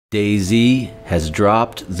Dayz has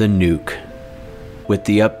dropped the nuke. With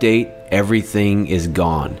the update, everything is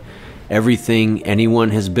gone. Everything anyone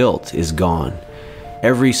has built is gone.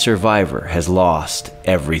 Every survivor has lost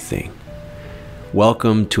everything.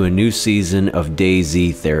 Welcome to a new season of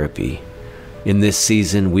Dayz therapy. In this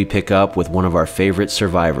season, we pick up with one of our favorite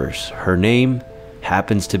survivors. Her name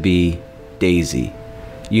happens to be Dayz.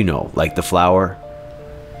 You know, like the flower.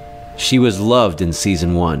 She was loved in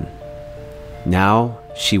season 1. Now,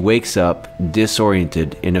 she wakes up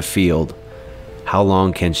disoriented in a field. How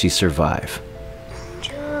long can she survive?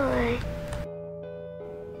 Joy.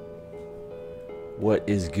 What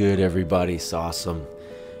is good, everybody? Awesome.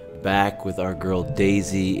 Back with our girl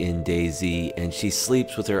Dayz in Dayz, and she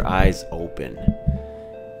sleeps with her eyes open.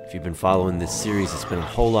 If you've been following this series, it's been a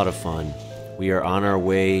whole lot of fun. We are on our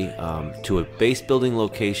way to a base building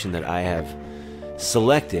location that I have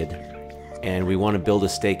selected, and we want to build a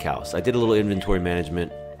steakhouse. I did a little inventory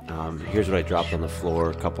management. Here's what I dropped on the floor,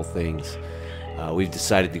 a couple things. We've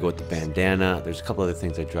decided to go with the bandana. There's a couple other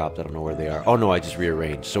things I dropped. I don't know where they are. Oh no, I just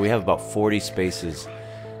rearranged. So we have about 40 spaces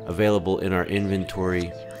available in our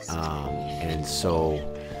inventory. And so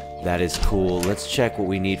that is cool. Let's check what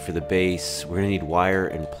we need for the base. We're gonna need wire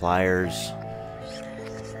and pliers.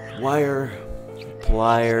 Wire,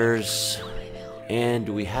 pliers, and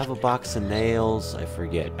do we have a box of nails? I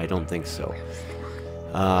forget. I don't think so.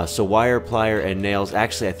 So wire, plier, and nails.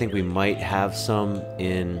 Actually, I think we might have some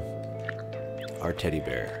in our teddy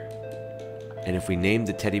bear. And if we named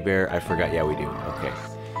the teddy bear, I forgot. Yeah, we do. Okay.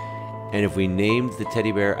 And if we named the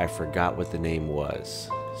teddy bear, I forgot what the name was.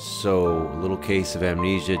 So, a little case of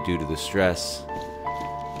amnesia due to the stress.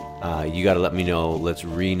 You gotta let me know. Let's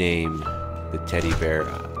rename the teddy bear.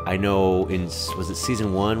 I know in, was it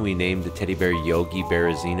season 1, we named the teddy bear Yogi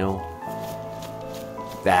Berezino.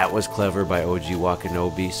 That was clever by OG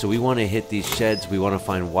Wakanobi. So we want to hit these sheds. We want to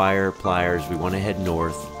find wire, pliers. We want to head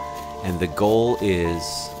north. And the goal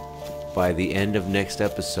is, by the end of next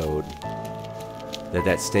episode,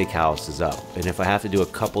 that steakhouse is up. And if I have to do a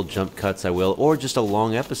couple jump cuts, I will. Or just a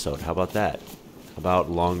long episode. How about that? About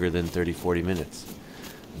longer than 30-40 minutes.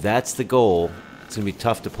 That's the goal. It's going to be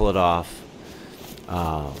tough to pull it off.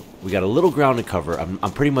 We got a little ground to cover.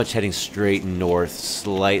 I'm pretty much heading straight north,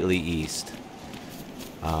 slightly east.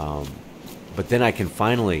 But then I can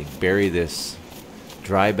finally bury this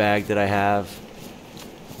dry bag that I have,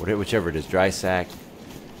 whichever it is, dry sack,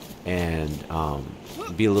 and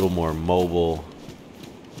be a little more mobile.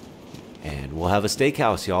 And we'll have a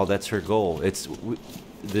steakhouse, y'all. That's her goal.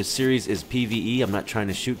 The series is PVE. I'm not trying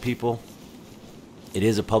to shoot people. It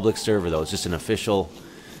is a public server, though. It's just an official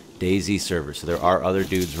Dayz server, so there are other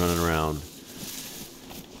dudes running around.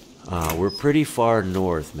 We're pretty far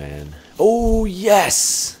north, man. Oh,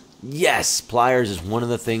 yes! Yes! Pliers is one of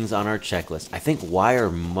the things on our checklist. I think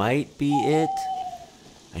wire might be it.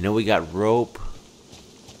 I know we got rope.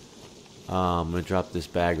 I'm going to drop this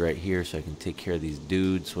bag right here so I can take care of these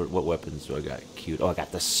dudes. What weapons do I got? Cute. Oh, I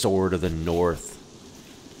got the Sword of the North.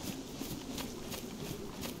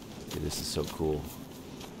 Okay, this is so cool.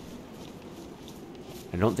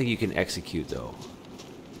 I don't think you can execute, though.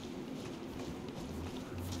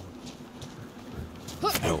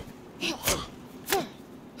 No.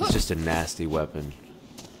 It's just a nasty weapon.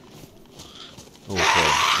 Okay,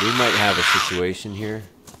 we might have a situation here.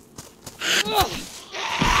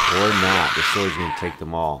 Or not. The sword's gonna take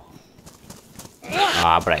them all.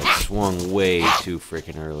 Ah, but I swung way too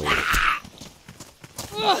freaking early.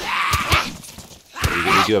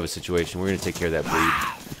 We do have a situation. We're gonna take care of that bleed.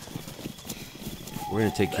 We're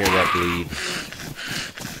gonna take care of that bleed.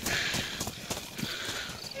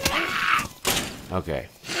 Okay.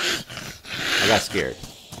 I got scared.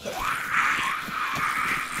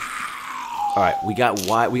 Alright, we got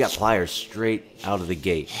pliers straight out of the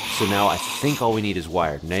gate. So now I think all we need is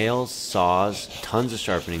wire. Nails, saws, tons of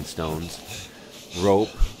sharpening stones, rope,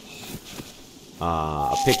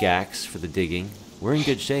 a pickaxe for the digging. We're in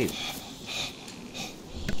good shape.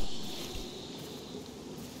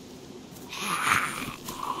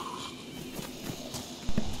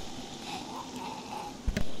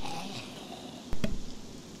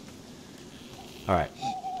 Alright.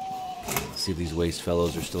 Let's see if these waste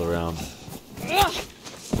fellows are still around.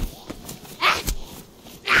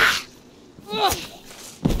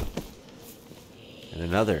 And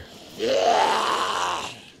another.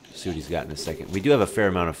 See what he's got in a second. We do have a fair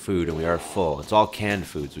amount of food, and we are full. It's all canned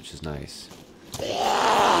foods, which is nice.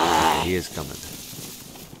 He is coming.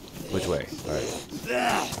 Which way?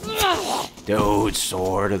 Alright. Dude,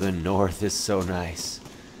 Sword of the North is so nice.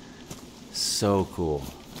 So cool.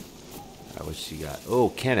 Alright, what she got? Oh,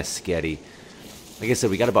 can of sketty. Like I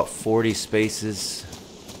said, we got about 40 spaces.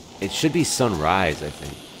 It should be sunrise, I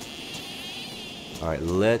think. Alright,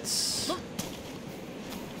 let's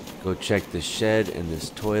go check this shed and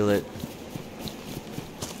this toilet.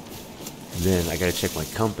 And then I gotta check my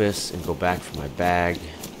compass and go back for my bag.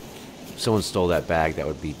 If someone stole that bag, that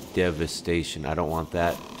would be devastation. I don't want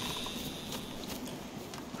that.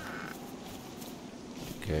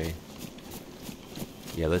 Okay.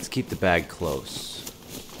 Yeah, let's keep the bag close.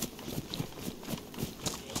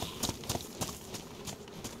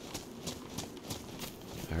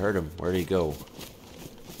 I heard him. Where'd he go?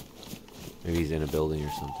 Maybe he's in a building or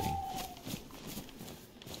something.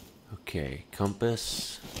 Okay,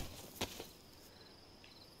 compass.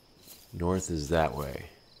 North is that way.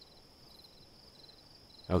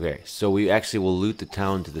 Okay, so we actually will loot the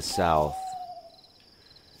town to the south.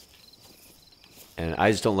 And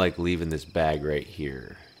I just don't like leaving this bag right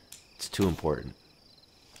here. It's too important.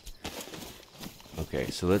 Okay,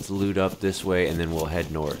 so let's loot up this way and then we'll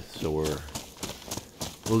head north. So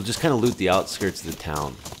we'll just kind of loot the outskirts of the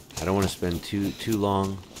town. I don't want to spend too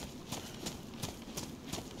long.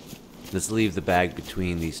 Let's leave the bag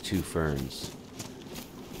between these two ferns.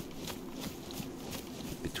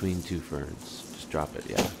 Between two ferns. Just drop it,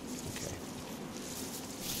 yeah. Okay.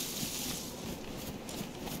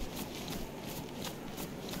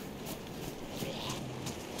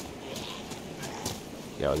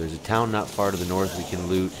 Yeah, there's a town not far to the north we can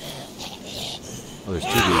loot. Oh, there's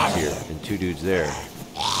 2 dudes here and 2 dudes there.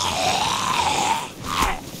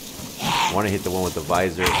 I want to hit the one with the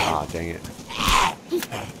visor. Ah, dang it.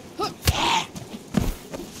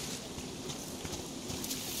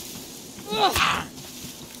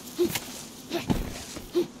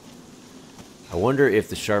 I wonder if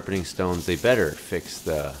the sharpening stones, they better fix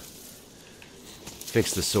the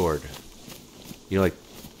sword. You know, like,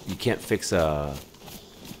 you can't fix a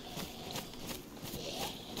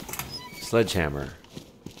sledgehammer.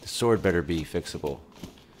 The sword better be fixable.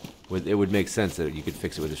 It would make sense that you could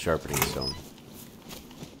fix it with a sharpening stone.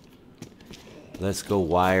 Let's go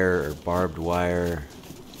wire or barbed wire.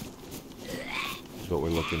 Is what we're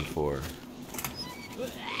looking for.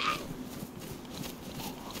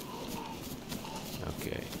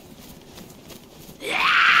 Okay.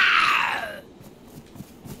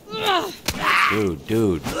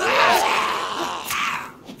 Dude.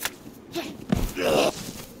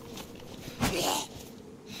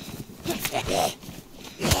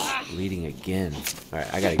 Bleeding again.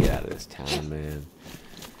 Alright, I gotta get out of this town, man.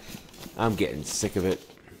 I'm getting sick of it.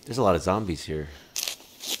 There's a lot of zombies here. I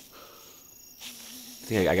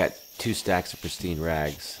think I got 2 stacks of pristine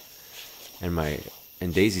rags.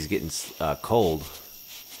 And Daisy's getting cold.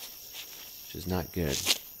 Which is not good.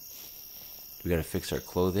 We gotta fix our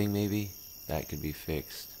clothing, maybe? That could be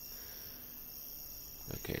fixed.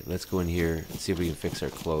 Okay, let's go in here and see if we can fix our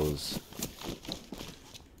clothes.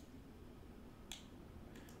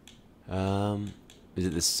 Is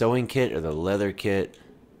it the sewing kit or the leather kit?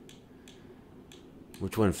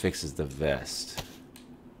 Which one fixes the vest?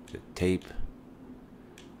 The tape?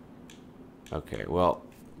 Okay, well,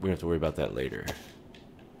 we're gonna have to worry about that later.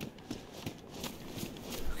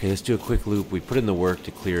 Okay, let's do a quick loop. We put in the work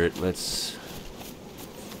to clear it. Let's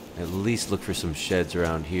at least look for some sheds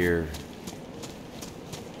around here.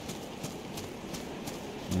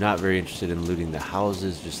 I'm not very interested in looting the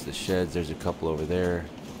houses, just the sheds. There's a couple over there.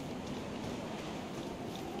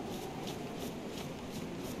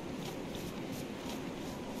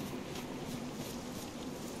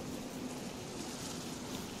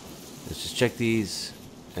 Let's just check these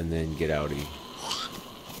and then get outie.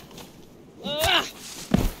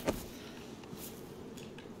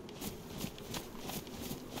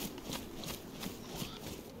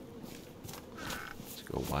 Let's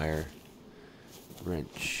go wire.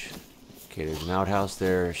 Wrench. Okay, there's an outhouse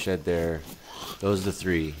there, a shed there. Those are the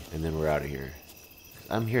 3, and then we're out of here.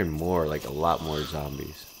 I'm hearing more, like a lot more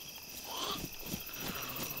zombies.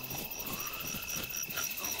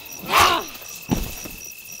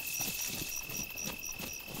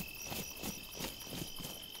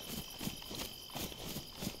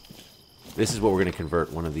 This is what we're going to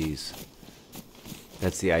convert, one of these.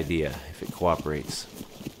 That's the idea, if it cooperates.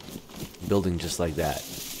 Building just like that.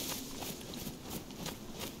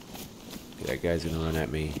 Okay, that guy's going to run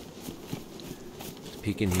at me. Let's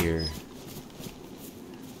peek in here.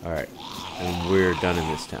 Alright, and we're done in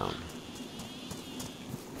this town.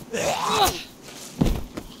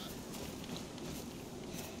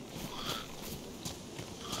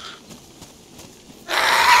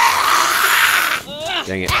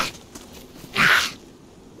 Dang it.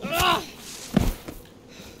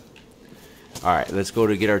 Alright, let's go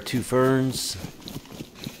to get our 2 ferns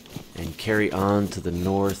and carry on to the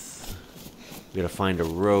north. We gotta find a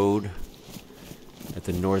road at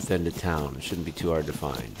the north end of town. It shouldn't be too hard to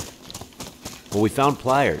find. Well, we found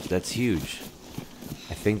pliers. That's huge.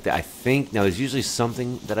 I think now there's usually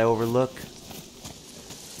something that I overlook,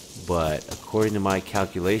 but according to my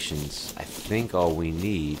calculations, I think all we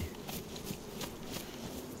need.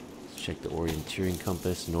 Let's check the orienteering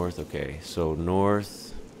compass. North. Okay, so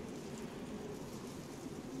north.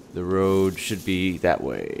 The road should be that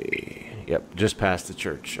way. Yep, just past the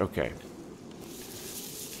church. Okay.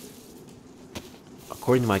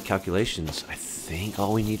 According to my calculations, I think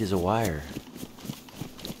all we need is a wire.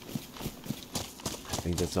 I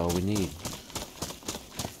think that's all we need.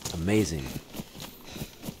 Amazing.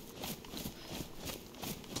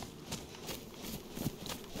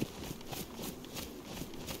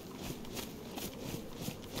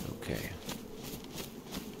 Okay.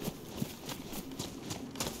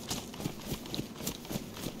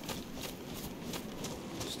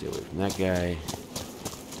 Stay away from that guy.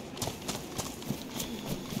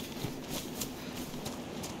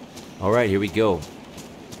 Alright, here we go.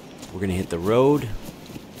 We're going to hit the road.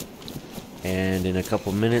 And in a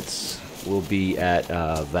couple minutes, we'll be at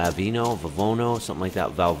Vavono, something like that.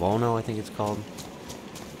 Valvono, I think it's called.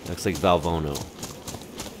 Looks like Valvono.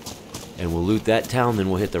 And we'll loot that town, then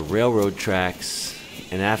we'll hit the railroad tracks.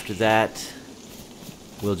 And after that,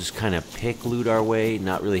 we'll just kind of pick loot our way,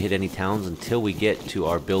 not really hit any towns until we get to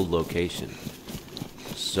our build location.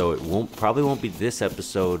 So it probably won't be this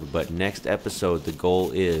episode, but next episode the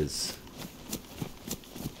goal is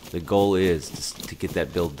to get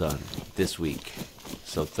that build done this week.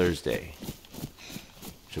 So Thursday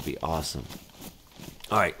should be awesome.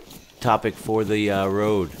 All right, topic for the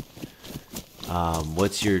road.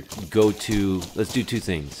 What's your go-to? Let's do two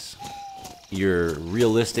things. Your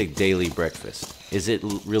realistic daily breakfast. Is it a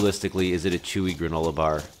chewy granola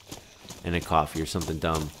bar and a coffee or something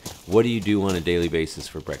dumb? What do you do on a daily basis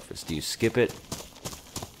for breakfast? Do you skip it?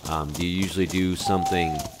 Do you usually do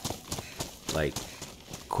something like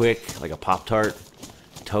quick, like a Pop-Tart,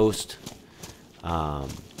 toast?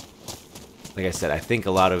 Like I said, I think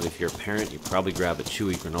a lot of, if you're a parent, you probably grab a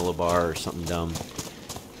chewy granola bar or something dumb.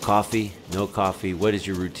 Coffee, no coffee. What is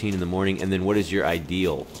your routine in the morning? And then what is your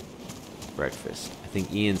ideal breakfast? I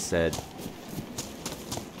think Ian said,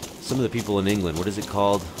 some of the people in England, what is it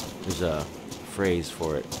called? There's a phrase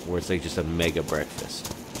for it where it's like just a mega breakfast.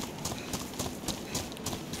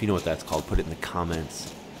 If you know what that's called, put it in the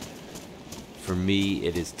comments. For me,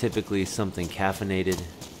 it is typically something caffeinated,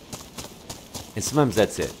 and sometimes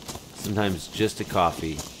that's it. Sometimes just a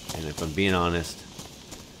coffee, and if I'm being honest,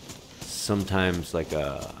 sometimes like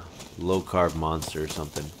a low-carb Monster or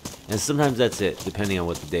something. And sometimes that's it, depending on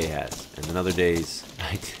what the day has. And then other days,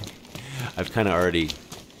 I've kind of already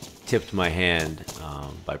tipped my hand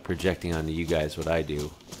by projecting onto you guys what I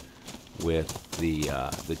do with the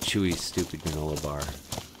chewy, stupid granola bar.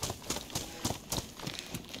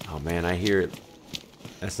 Oh man, I hear it.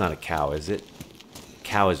 That's not a cow, is it?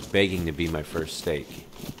 Cow is begging to be my first steak.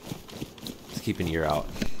 Let's keep an ear out.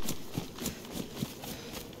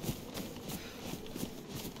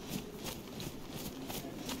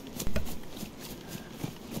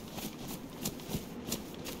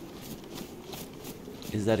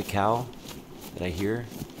 Is that a cow that I hear?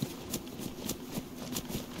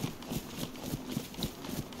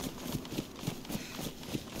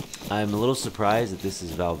 I'm a little surprised that this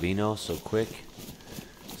is Valvino so quick.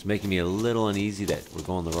 It's making me a little uneasy that we're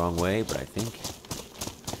going the wrong way, but I think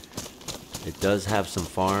it does have some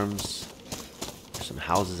farms. There's some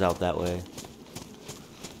houses out that way.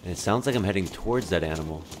 And it sounds like I'm heading towards that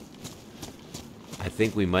animal. I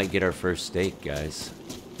think we might get our first steak, guys.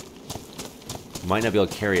 Might not be able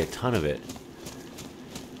to carry a ton of it,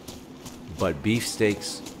 but beef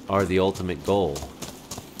steaks are the ultimate goal,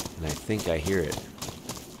 and I think I hear it.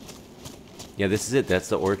 Yeah, this is it. That's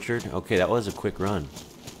the orchard. Okay, that was a quick run.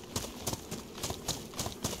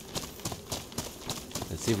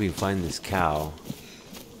 Let's see if we can find this cow.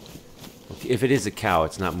 Okay, if it is a cow,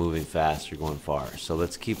 it's not moving fast or going far, so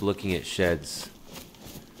let's keep looking at sheds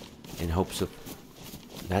in hopes of...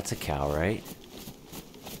 That's a cow, right?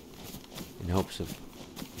 In hopes of...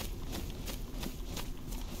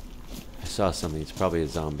 I saw something. It's probably a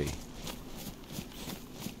zombie.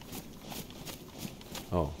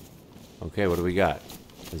 Oh. Okay, what do we got?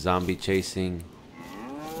 A zombie chasing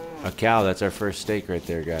a cow. That's our first steak right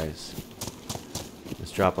there, guys.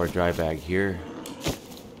 Let's drop our dry bag here.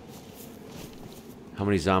 How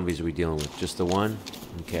many zombies are we dealing with? Just the one?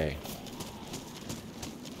 Okay.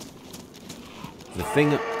 The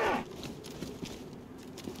thing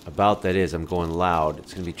about that is I'm going loud.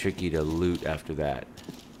 It's going to be tricky to loot after that.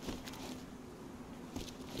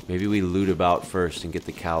 Maybe we loot about first and get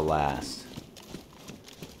the cow last.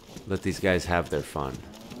 Let these guys have their fun.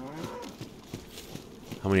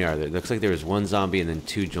 How many are there? Looks like there was one zombie and then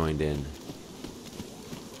 2 joined in.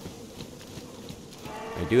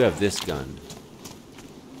 I do have this gun.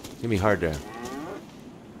 It's gonna be hard to...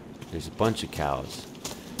 There's a bunch of cows.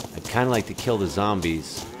 I'd kind of like to kill the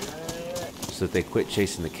zombies so that they quit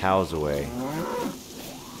chasing the cows away.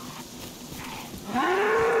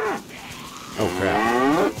 Oh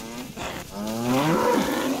crap.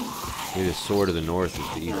 Maybe the sword of the north is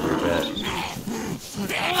the easier bet.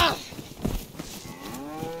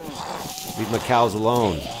 Leave my cows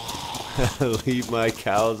alone. Leave my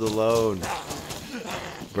cows alone.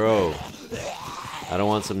 Bro, I don't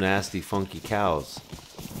want some nasty, funky cows.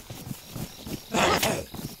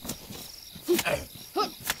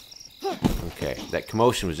 Okay, that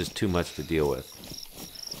commotion was just too much to deal with.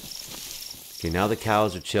 Okay, now the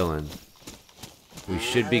cows are chilling. We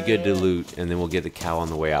should be good to loot, and then we'll get the cow on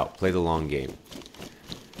the way out. Play the long game.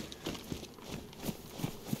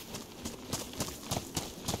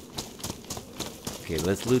 Okay,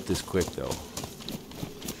 let's loot this quick, though.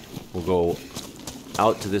 We'll go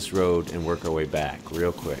out to this road and work our way back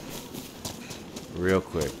real quick. Real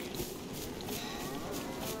quick.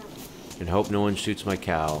 And hope no one shoots my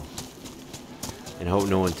cow. And hope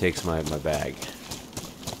no one takes my bag.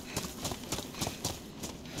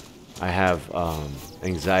 I have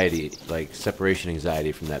anxiety, like separation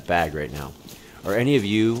anxiety from that bag right now. Are any of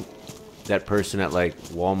you that person at like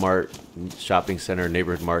Walmart, shopping center,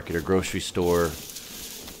 neighborhood market, or grocery store,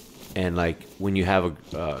 and like when you have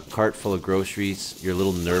a cart full of groceries, you're a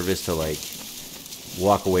little nervous to like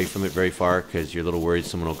walk away from it very far because you're a little worried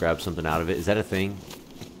someone will grab something out of it? Is that a thing?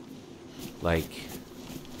 Like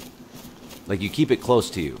you keep it close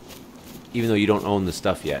to you, even though you don't own the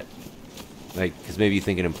stuff yet. Like, because maybe you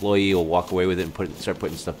think an employee will walk away with it and start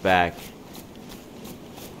putting stuff back.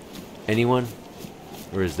 Anyone?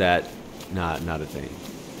 Or is that not a thing?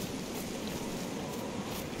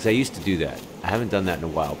 Because I used to do that. I haven't done that in a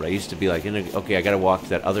while, but I used to be like, okay, I got to walk to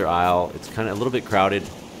that other aisle. It's kind of a little bit crowded,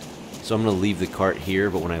 so I'm going to leave the cart here.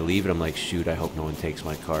 But when I leave it, I'm like, shoot, I hope no one takes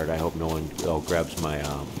my cart. I hope no one grabs my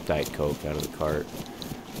Diet Coke out of the cart.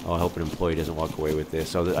 Oh, I hope an employee doesn't walk away with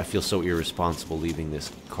this. Oh, I feel so irresponsible leaving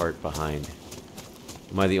this cart behind.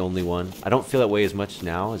 Am I the only one? I don't feel that way as much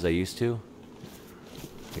now as I used to.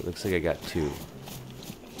 Okay, it looks like I got 2.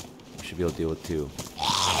 I should be able to deal with 2.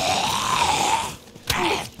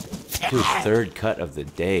 Dude, 3rd cut of the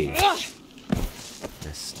day.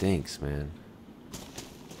 That stinks, man.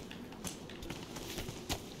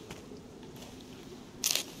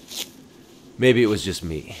 Maybe it was just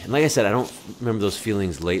me. And like I said, I don't remember those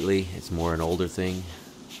feelings lately. It's more an older thing.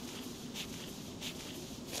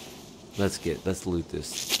 Let's loot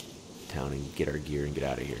this town and get our gear and get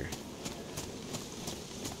out of here.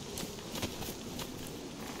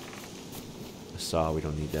 A saw, we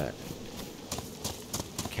don't need that.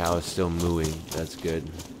 Cow is still mooing, that's good.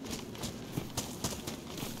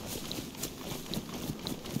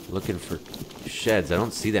 Looking for sheds. I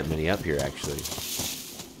don't see that many up here, actually.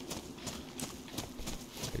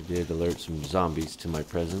 I did alert some zombies to my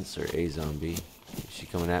presence, or a zombie. Is she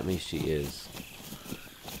coming at me? She is.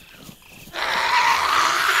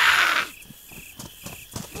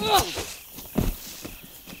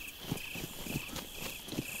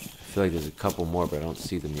 I feel like there's a couple more, but I don't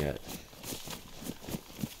see them yet.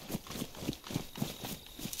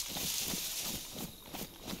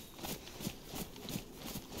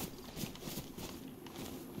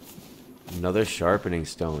 Another sharpening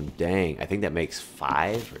stone. Dang, I think that makes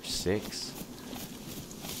 5 or 6.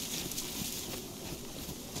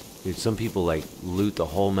 Dude, some people like loot the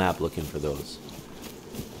whole map looking for those.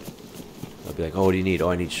 I'll be like, oh, what do you need?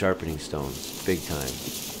 Oh, I need sharpening stones. Big time.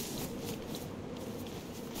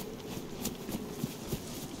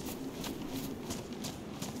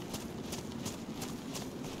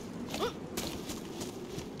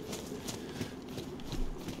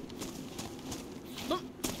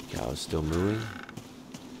 Cow is still mooing.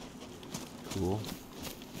 Cool.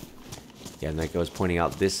 Yeah, and like I was pointing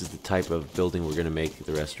out, this is the type of building we're going to make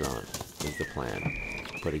the restaurant, is the plan.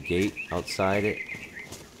 Put a gate outside it.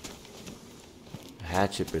 A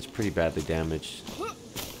hatchet, but it's pretty badly damaged.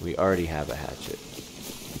 We already have a hatchet.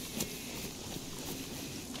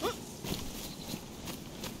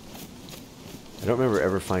 I don't remember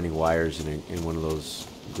ever finding wires in one of those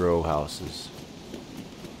grow houses.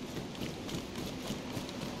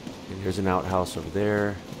 Okay, there's an outhouse over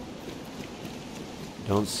there.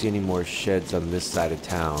 Don't see any more sheds on this side of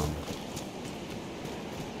town.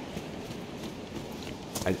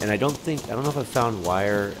 I don't know if I found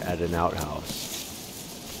wire at an outhouse.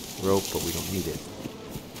 rope, but we don't need it.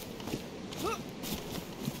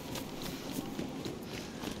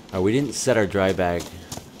 We didn't set our dry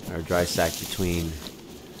sack between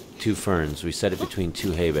two ferns. We set it between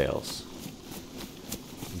two hay bales.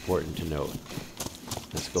 Important to note.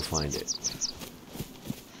 Let's go find it.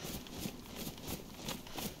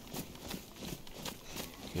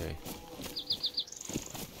 Okay.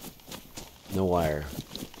 No wire.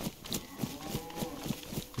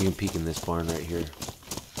 We can peek in this barn right here.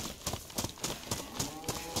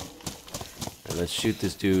 Right, let's shoot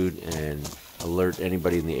this dude and alert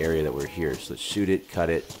anybody in the area that we're here. So let's shoot it, cut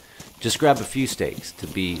it. Just grab a few steaks to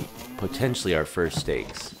be potentially our first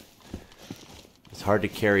steaks. It's hard to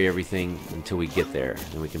carry everything until we get there.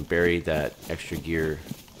 Then we can bury that extra gear.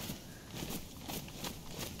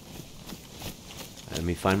 Let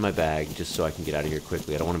me find my bag just so I can get out of here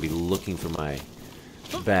quickly. I don't want to be looking for my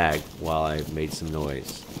bag while I've made some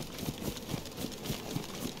noise.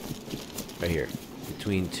 Right here.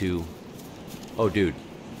 Between two. Oh, dude.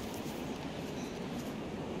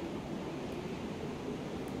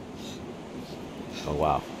 Oh,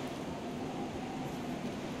 wow.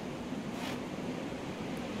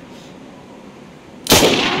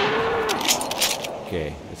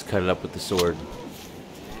 Okay, let's cut it up with the sword.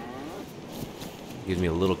 Gives me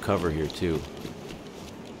a little cover here, too.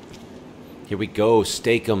 Here we go.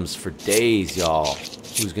 Steakums for days, y'all.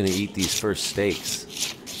 Who's gonna eat these first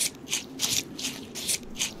steaks?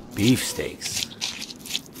 Beef steaks.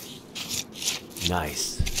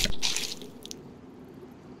 Nice.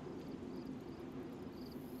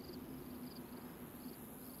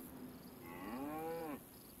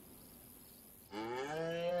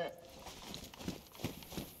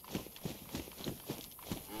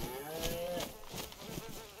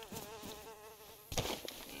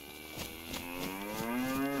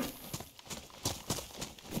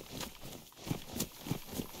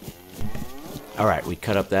 Alright, we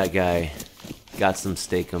cut up that guy, got some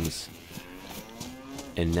steakums,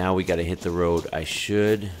 and now we gotta hit the road. I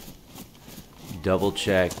should double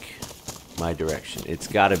check my direction. It's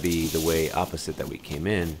gotta be the way opposite that we came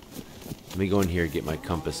in. Let me go in here and get my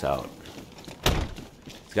compass out.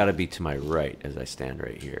 It's gotta be to my right as I stand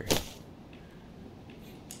right here.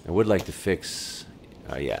 I would like to fix,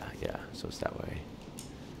 yeah, so it's that way.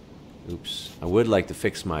 Oops. I would like to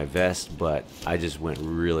fix my vest, but I just went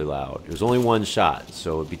really loud. It was only one shot,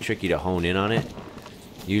 so it'd be tricky to hone in on it.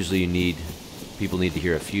 Usually people need to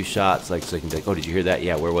hear a few shots, like so they can be like, oh, did you hear that?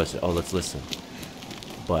 Yeah, where was it? Oh, let's listen.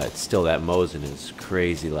 But still, that Mosin is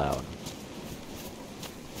crazy loud.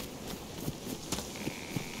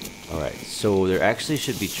 Alright, so there actually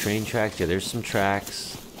should be train tracks. Yeah, there's some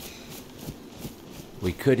tracks.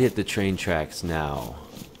 We could hit the train tracks now.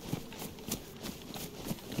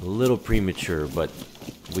 A little premature, but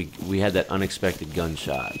we had that unexpected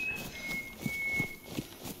gunshot.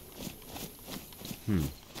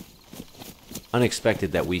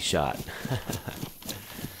 Unexpected that we shot.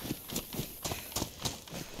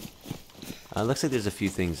 Looks like there's a few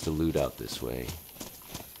things to loot out this way.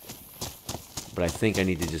 But I think I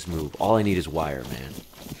need to just move. All I need is wire, man.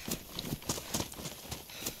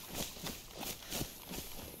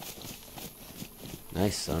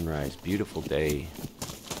 Nice sunrise. Beautiful day.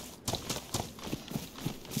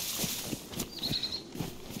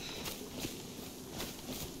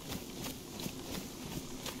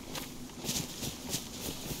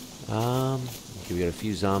 Okay, we got a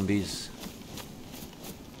few zombies.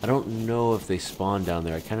 I don't know if they spawn down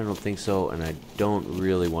there. I kind of don't think so, and I don't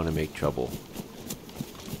really want to make trouble.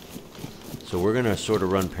 So we're going to sort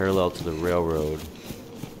of run parallel to the railroad.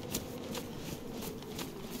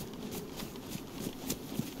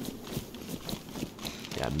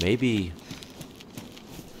 Yeah, maybe...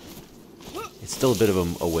 It's still a bit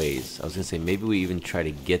of a ways. I was going to say, maybe we even try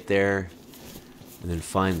to get there and then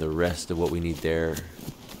find the rest of what we need there.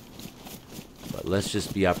 But let's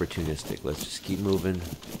just be opportunistic. Let's just keep moving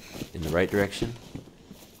in the right direction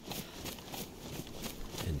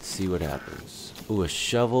and see what happens. Ooh, a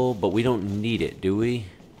shovel, but we don't need it, do we?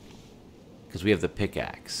 Because we have the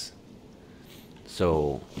pickaxe.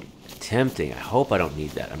 So, tempting. I hope I don't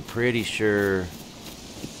need that. I'm pretty sure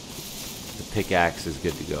the pickaxe is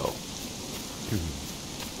good to go.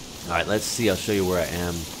 Alright, let's see. I'll show you where I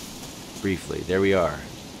am briefly. There we are.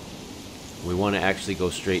 We want to actually go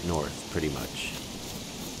straight north, pretty much.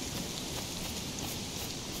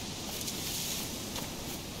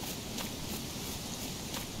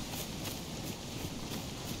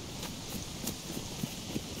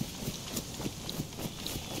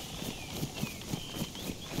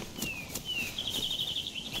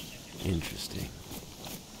 Interesting.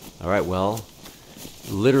 Alright, well,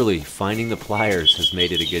 Literally, finding the pliers has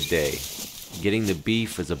made it a good day. Getting the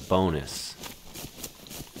beef is a bonus.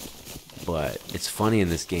 But it's funny in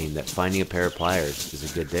this game that finding a pair of pliers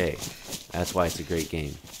is a good day. That's why it's a great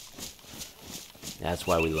game. That's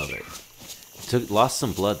why we love it. Lost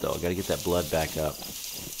some blood though. Gotta get that blood back up.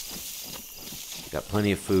 Got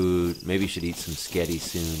plenty of food. Maybe should eat some sketty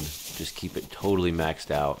soon. Just keep it totally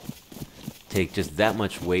maxed out. Take just that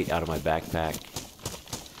much weight out of my backpack.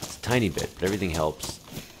 It's a tiny bit, but everything helps.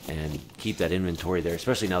 And keep that inventory there,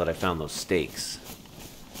 especially now that I found those steaks.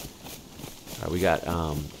 Alright, we got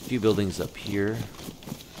a few buildings up here.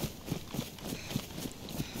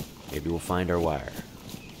 Maybe we'll find our wire.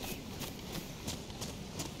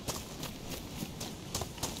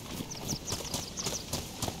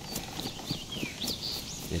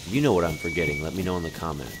 If you know what I'm forgetting, let me know in the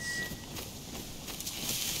comments.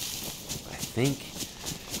 I think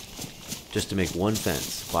just to make one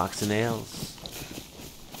fence, box of nails.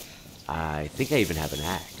 I think I even have an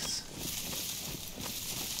axe.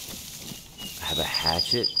 I have a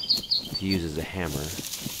hatchet to use as a hammer.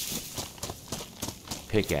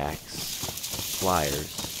 Pickaxe. Pliers.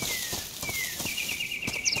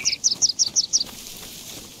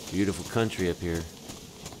 Beautiful country up here.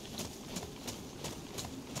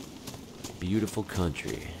 Beautiful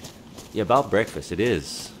country. Yeah, about breakfast. It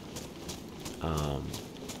is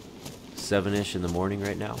 7-ish in the morning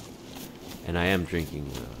right now. And I am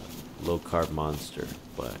drinking low-carb Monster,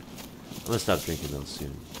 but I'm gonna stop drinking those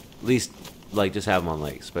soon. At least, like, just have them on,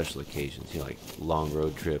 like, special occasions. You know, like, long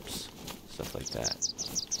road trips. Stuff like that.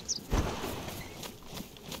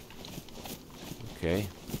 Okay.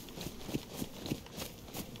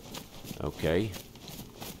 Okay.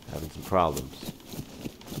 Having some problems.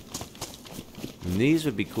 And these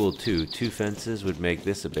would be cool too. 2 fences would make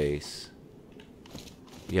this a base.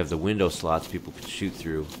 You have the window slots people could shoot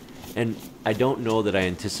through. And I don't know that I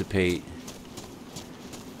anticipate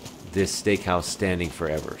this steakhouse standing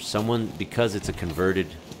forever. Someone, because it's a converted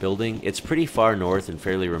building, it's pretty far north and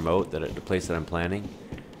fairly remote, that the place that I'm planning.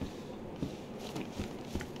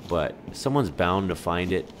 But someone's bound to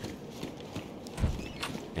find it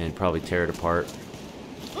and probably tear it apart.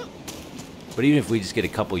 But even if we just get a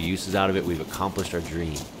couple uses out of it, we've accomplished our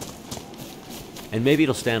dream. And maybe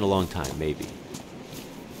it'll stand a long time, maybe.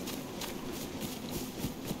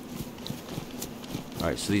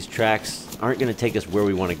 Alright, so these tracks aren't going to take us where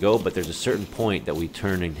we want to go, but there's a certain point that we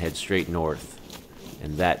turn and head straight north.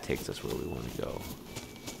 And that takes us where we want to go.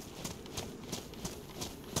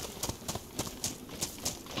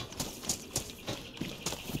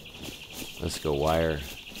 Let's go wire.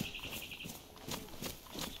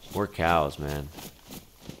 More cows, man.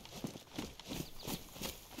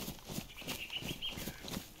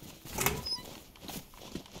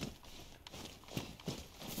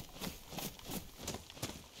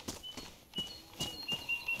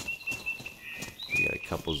 We got a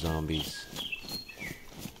couple zombies.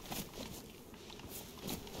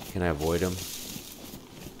 Can I avoid him?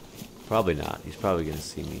 Probably not. He's probably gonna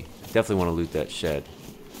see me. Definitely want to loot that shed.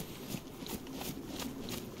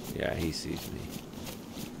 Yeah, he sees me.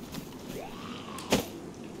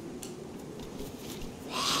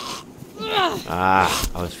 Ah,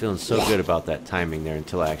 I was feeling so good about that timing there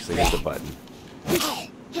until I actually hit the button. Okay,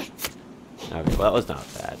 well, that was not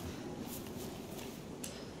bad.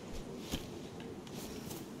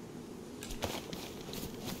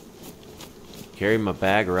 Carry my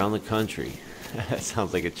bag around the country. That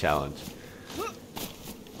sounds like a challenge.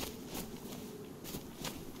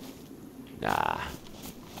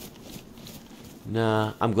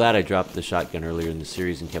 Nah, I'm glad I dropped the shotgun earlier in the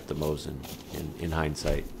series and kept the Mosin, in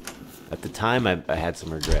hindsight. At the time, I had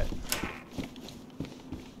some regret.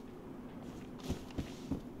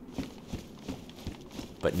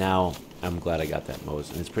 But now, I'm glad I got that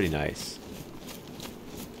Mosin. It's pretty nice.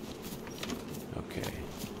 Okay.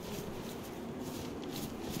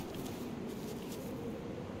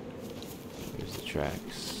 Here's the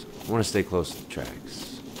tracks. I want to stay close to the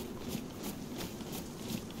tracks.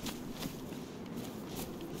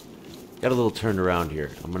 Got a little turned around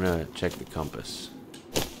here. I'm gonna check the compass.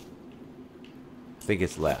 I think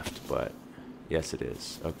it's left, but yes it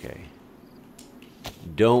is. Okay.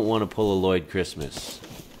 Don't want to pull a Lloyd Christmas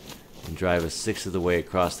and drive 1/6 of the way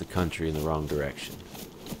across the country in the wrong direction.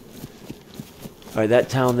 Alright, that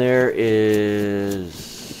town there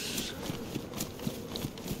is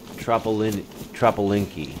Tropolinki.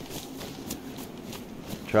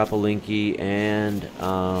 Tropolinki, and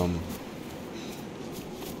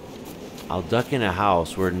I'll duck in a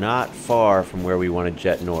house. We're not far from where we want to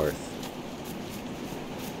jet north.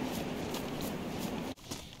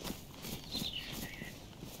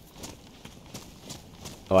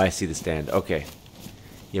 Oh, I see the stand. Okay.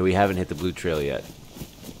 Yeah, we haven't hit the blue trail yet.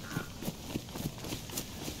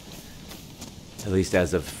 At least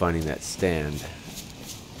as of finding that stand.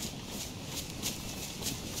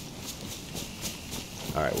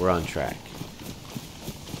 Alright, we're on track.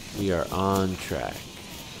 We are on track.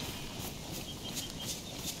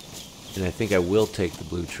 And I think I will take the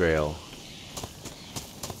blue trail.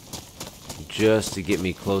 Just to get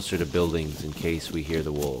me closer to buildings in case we hear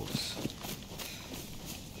the wolves.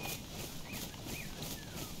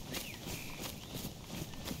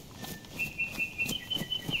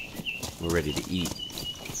 We're ready to eat.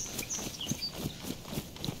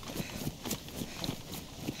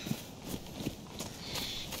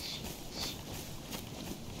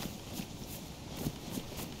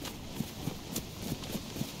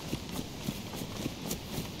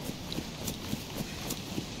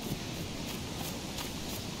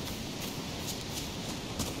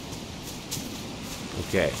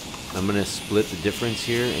 Okay, I'm gonna split the difference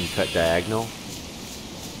here and cut diagonal.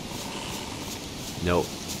 Nope,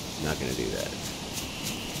 not gonna do that.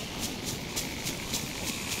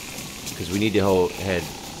 Because we need to head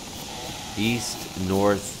east,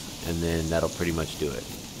 north, and then that'll pretty much do it.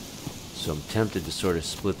 So I'm tempted to sort of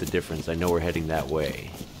split the difference. I know we're heading that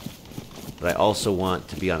way. But I also want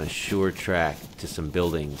to be on a sure track to some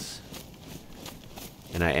buildings.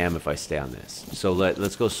 And I am if I stay on this. So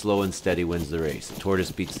let's go slow and steady wins the race. The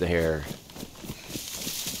tortoise beats the hare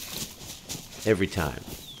every time.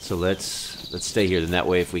 So let's stay here. Then that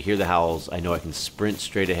way if we hear the howls, I know I can sprint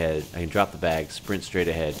straight ahead. I can drop the bag, sprint straight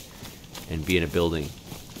ahead, and be in a building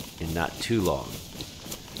in not too long.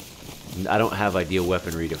 I don't have ideal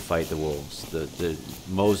weaponry to fight the wolves. The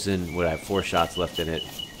Mosin would have 4 shots left in it,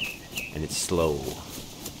 and it's slow.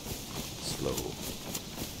 Slow.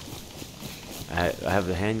 I have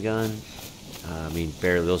the handgun. I mean,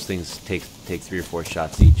 barely. Those things take 3 or 4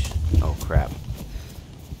 shots each. Oh, crap.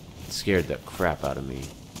 It scared the crap out of me.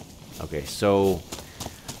 Okay, so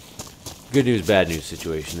good news, bad news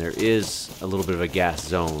situation. There is a little bit of a gas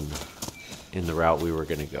zone in the route we were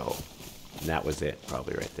going to go. And that was it,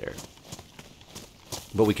 probably right there.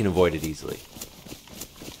 But we can avoid it easily.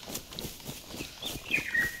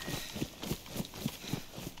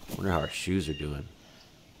 Wonder how our shoes are doing.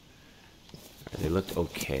 They looked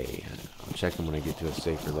okay. I'll check them when I get to a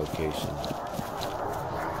safer location.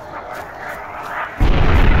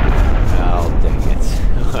 Oh, dang it.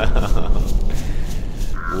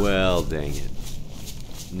 Well, dang it.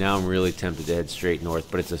 Now I'm really tempted to head straight north,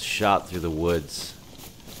 but it's a shot through the woods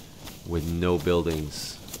with no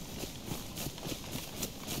buildings.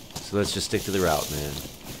 So let's just stick to the route, man.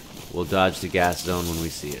 We'll dodge the gas zone when we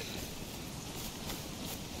see it.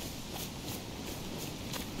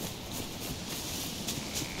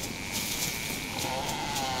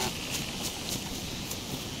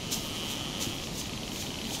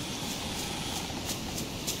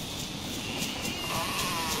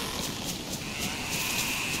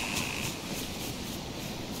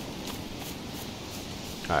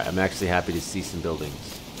 Alright, I'm actually happy to see some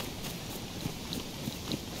buildings.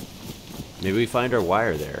 Maybe we find our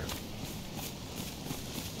wire there.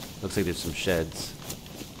 Looks like there's some sheds.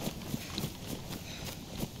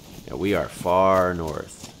 Yeah, we are far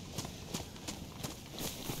north.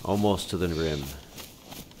 Almost to the rim.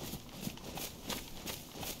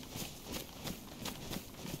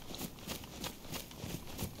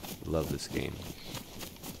 Love this game.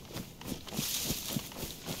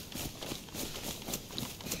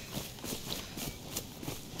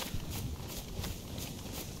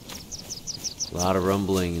 A lot of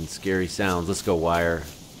rumbling and scary sounds. Let's go, wire.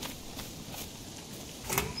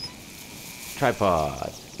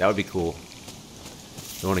 Tripod. That would be cool.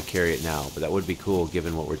 Don't want to carry it now, but that would be cool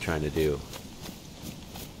given what we're trying to do.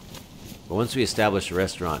 But once we establish a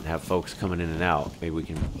restaurant and have folks coming in and out, maybe we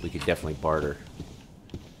could definitely barter.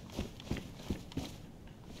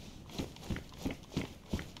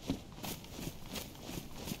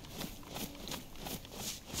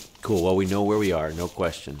 Cool. Well, we know where we are, no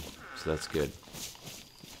question. So that's good.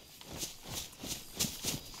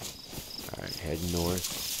 Alright, head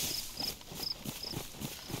north.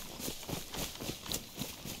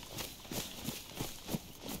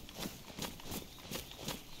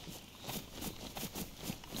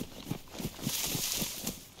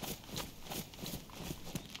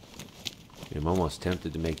 I'm almost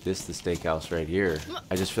tempted to make this the steakhouse right here.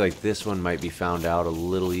 I just feel like this one might be found out a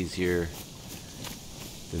little easier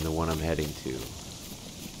than the one I'm heading to.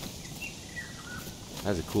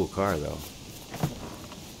 That's a cool car, though.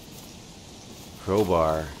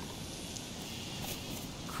 Crowbar.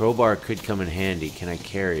 Crowbar could come in handy. Can I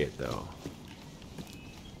carry it, though?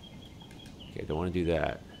 Okay, don't want to do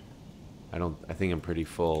that. I think I'm pretty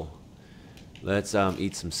full. Let's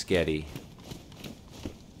eat some sketty.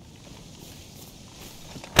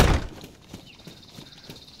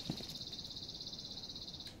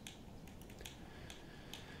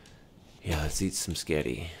 Yeah, let's eat some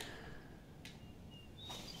sketty.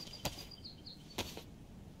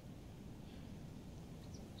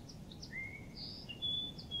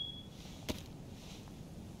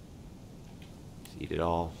 Let's eat it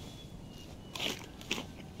all.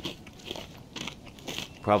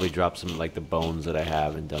 Probably drop some like the bones that I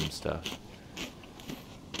have and dumb stuff.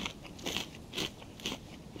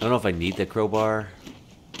 I don't know if I need the crowbar.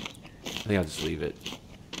 I think I'll just leave it.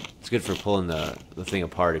 It's good for pulling the thing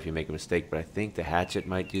apart if you make a mistake, but I think the hatchet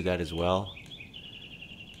might do that as well.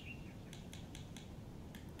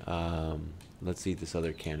 Let's eat this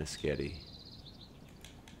other can of sketty.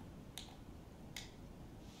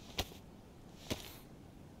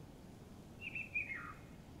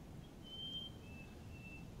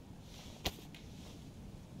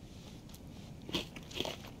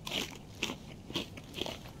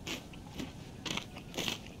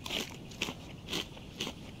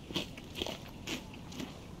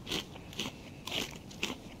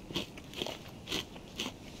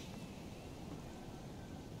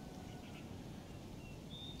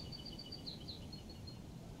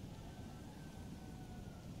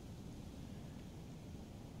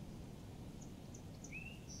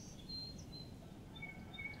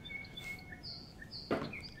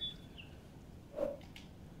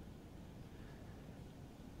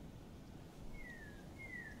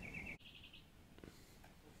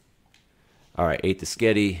 All right, ate the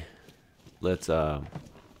sketty. Let's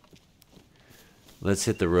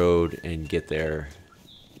hit the road and get there.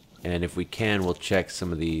 And if we can, we'll check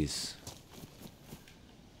some of these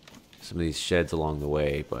sheds along the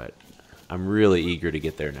way, but I'm really eager to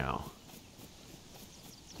get there now.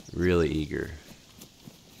 Really eager.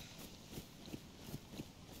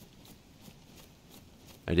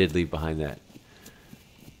 I did leave behind that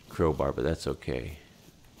crowbar, but that's okay.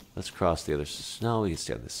 Let's cross the other side. No, we can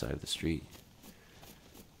stay on this side of the street.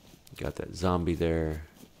 Got that zombie there.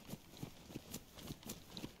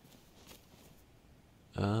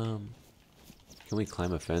 Can we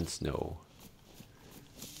climb a fence? No.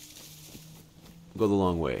 Go the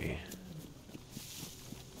long way.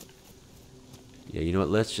 Yeah, you know what?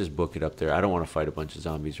 Let's just book it up there. I don't want to fight a bunch of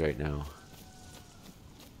zombies right now.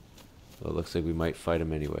 Well, it looks like we might fight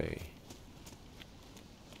them anyway.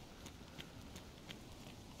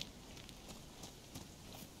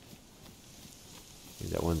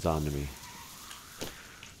 That one's on to me.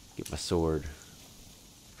 Get my sword.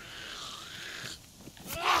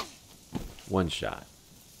 One shot.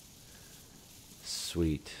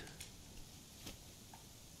 Sweet.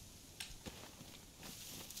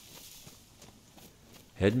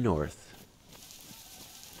 Head north.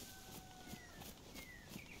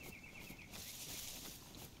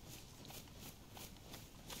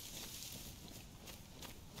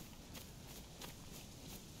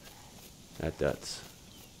 That does.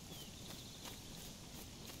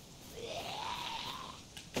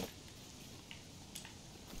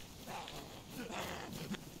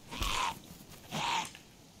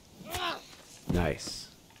 Nice.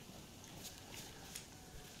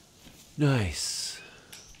 Nice.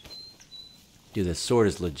 Dude, the sword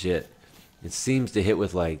is legit. It seems to hit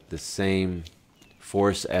with like the same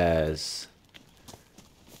force as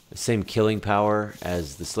the same killing power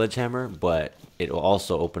as the sledgehammer, but it will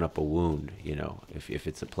also open up a wound, you know, if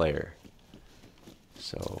it's a player.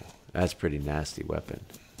 So that's a pretty nasty weapon.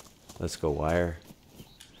 Let's go wire.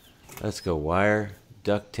 Let's go wire.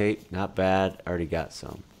 Duct tape, not bad. Already got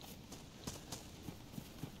some.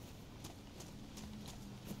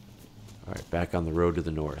 Alright, back on the road to the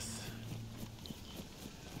north.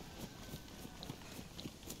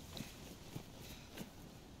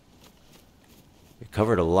 We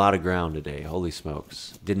covered a lot of ground today, holy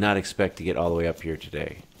smokes. Did not expect to get all the way up here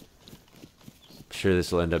today. I'm sure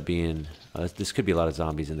this will end up being... this could be a lot of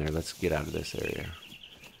zombies in there. Let's get out of this area.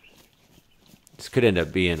 This could end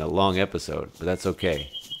up being a long episode, but that's okay.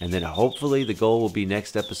 And then hopefully the goal will be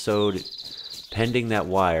next episode, pending that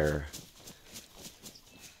wire...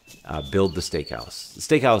 build the steakhouse. The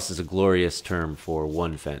steakhouse is a glorious term for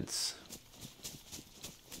one fence.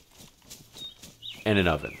 And an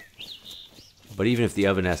oven. But even if the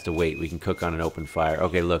oven has to wait, we can cook on an open fire.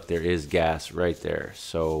 Okay, look, there is gas right there.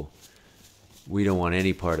 So we don't want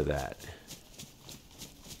any part of that.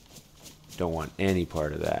 Don't want any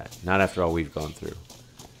part of that. Not after all we've gone through.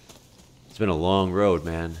 It's been a long road,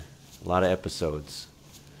 man. A lot of episodes.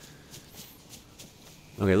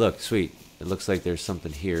 Okay, look, sweet. It looks like there's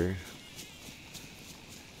something here.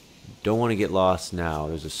 Don't want to get lost now.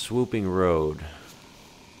 There's a swooping road.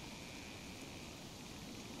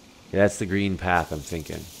 Yeah, that's the green path, I'm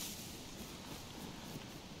thinking.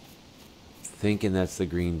 Thinking that's the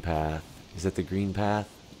green path. Is that the green path?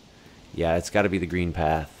 Yeah, it's got to be the green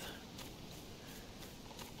path.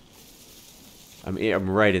 I'm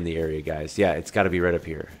right in the area, guys. Yeah, it's got to be right up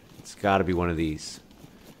here. It's got to be one of these.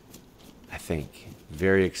 I think.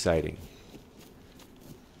 Very exciting.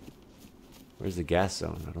 Where's the gas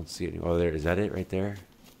zone? I don't see it. Oh, there. Is that it right there?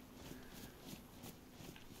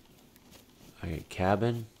 Okay,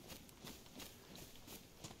 cabin.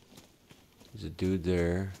 There's a dude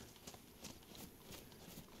there.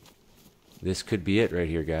 This could be it right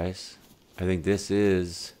here, guys. I think this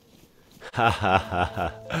is... Ha ha ha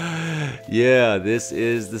ha. Yeah, this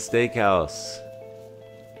is the steakhouse.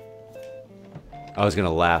 I was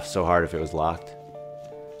gonna laugh so hard if it was locked.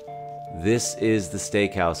 This is the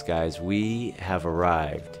steakhouse, guys. We have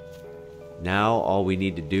arrived. Now all we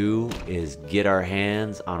need to do is get our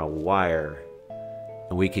hands on a wire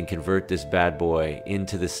and we can convert this bad boy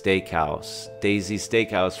into the steakhouse. Dayz's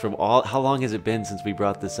Steakhouse from all... How long has it been since we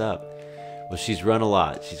brought this up? Well, she's run a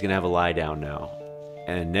lot. She's gonna have a lie down now.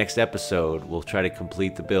 And next episode, we'll try to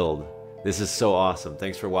complete the build. This is so awesome.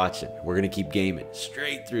 Thanks for watching. We're going to keep gaming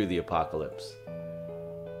straight through the apocalypse.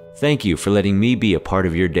 Thank you for letting me be a part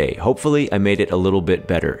of your day. Hopefully, I made it a little bit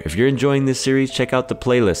better. If you're enjoying this series, check out the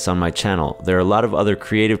playlists on my channel. There are a lot of other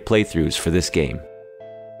creative playthroughs for this game.